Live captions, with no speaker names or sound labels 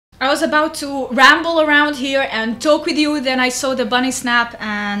I was about to ramble around here and talk with you, then I saw the bunny snap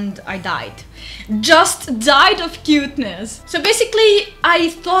and I died. Just died of cuteness. So basically, I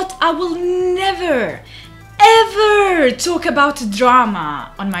thought I will never, ever talk about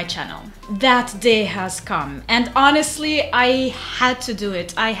drama on my channel. That day has come, and honestly I had to do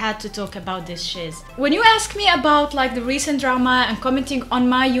it. I had to talk about this shiz. When you ask me about like the recent drama and commenting on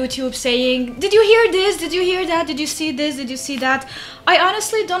my YouTube saying, did you hear this, did you hear that, did you see this, did you see that, I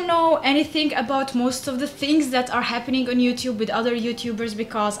honestly don't know anything about most of the things that are happening on YouTube with other YouTubers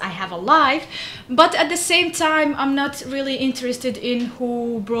because I have a life, but at the same time I'm not really interested in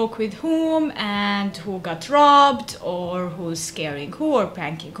who broke with whom and who got robbed or who's scaring who or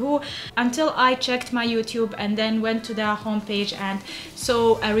pranking who, until I checked my YouTube and then went to the homepage and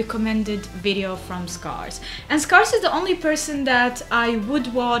saw a recommended video from Scars. And Scars is the only person that I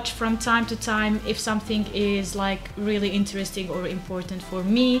would watch from time to time if something is like really interesting or important for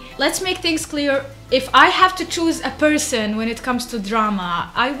me. Let's make things clear. If I have to choose a person when it comes to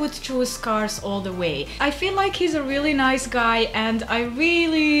drama, I would choose Scars all the way. I feel like he's a really nice guy and I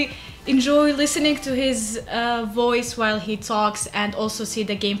really enjoy listening to his voice while he talks, and also see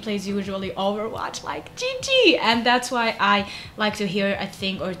the gameplays usually Overwatch like GG, and that's why I like to hear a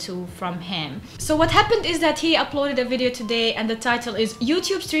thing or two from him. So what happened is that he uploaded a video today and the title is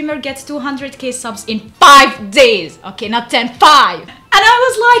YouTube streamer gets 200k subs in 5 days. Okay, not 10, 5. And I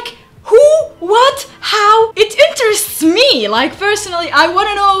was like, who, what, how? It interests me, like personally, I want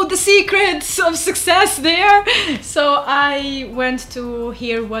to know the secrets of success there. So I went to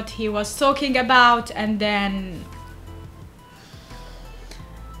hear what he was talking about, and then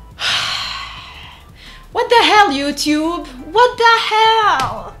what the hell, YouTube? What the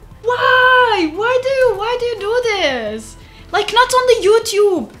hell? Why do you do this? Like, not only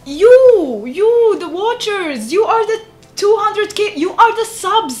YouTube, you the watchers, you are the 200k, you are the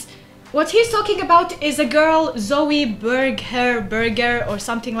subs. What he's talking about is a girl, Zoe Berger or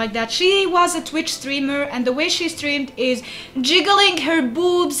something like that. She was a Twitch streamer, and the way she streamed is jiggling her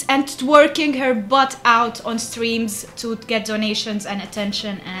boobs and twerking her butt out on streams to get donations and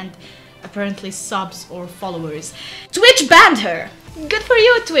attention and apparently subs or followers. Twitch banned her. Good for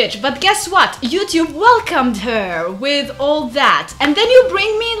you, Twitch, but guess what? YouTube welcomed her with all that. And then you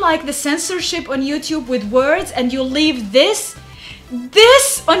bring me like the censorship on YouTube with words and you leave this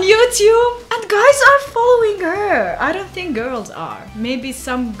on YouTube, and guys are following her. I don't think girls are. Maybe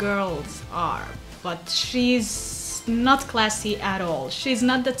some girls are, but she's not classy at all. She's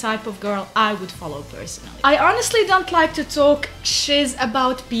not the type of girl I would follow personally. I honestly don't like to talk shiz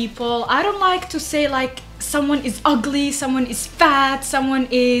about people. I don't like to say like someone is ugly, someone is fat, someone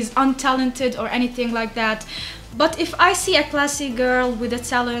is untalented or anything like that. But if I see a classy girl with a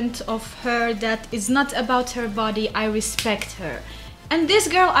talent of her that is not about her body, I respect her. And this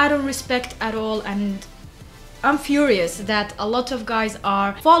girl I don't respect at all, and I'm furious that a lot of guys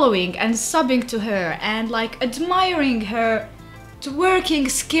are following and subbing to her and like admiring her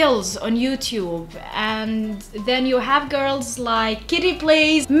twerking skills on YouTube. And then you have girls like Kitty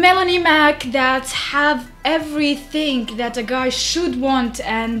Plays, Melanie Mac that have everything that a guy should want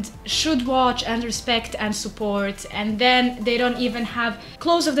and should watch and respect and support, and then they don't even have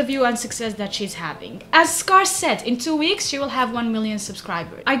close of the view and success that she's having. As Scar said, in 2 weeks she will have 1 million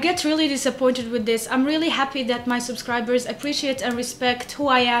subscribers. I get really disappointed with this. I'm really happy that my subscribers appreciate and respect who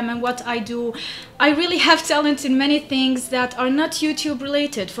I am and what I do. I really have talent in many things that are not YouTube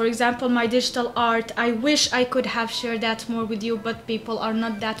related. For example, my digital art. I wish I could have shared that more with you, but people are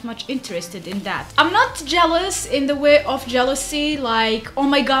not that much interested in that. I'm not jealous in the way of jealousy, like, oh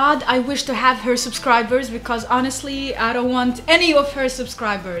my god, I wish to have her subscribers, because honestly, I don't want any of her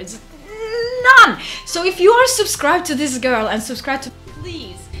subscribers. None! So if you are subscribed to this girl and subscribe to,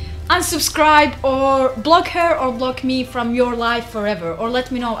 please unsubscribe or block her or block me from your life forever, or let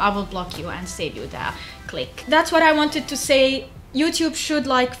me know, I will block you and save you the click. That's what I wanted to say. YouTube should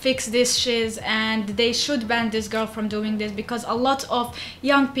like fix this shiz, and they should ban this girl from doing this, because a lot of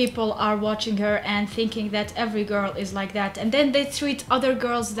young people are watching her and thinking that every girl is like that, and then they treat other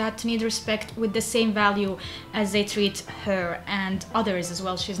girls that need respect with the same value as they treat her and others as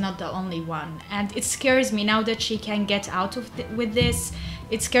well. She's not the only one, and it scares me now that she can get out of with this.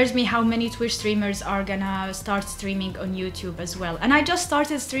 It scares me how many Twitch streamers are gonna start streaming on YouTube as well. And I just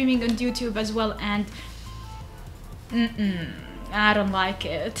started streaming on YouTube as well, and I don't like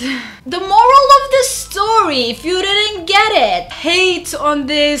it. The moral of the story, if you didn't get it, hate on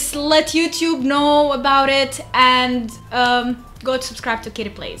this, let YouTube know about it, and go subscribe to Kitty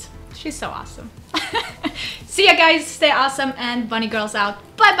Plays. She's so awesome. See ya guys, stay awesome, and bunny girls out.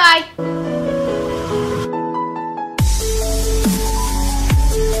 Bye bye!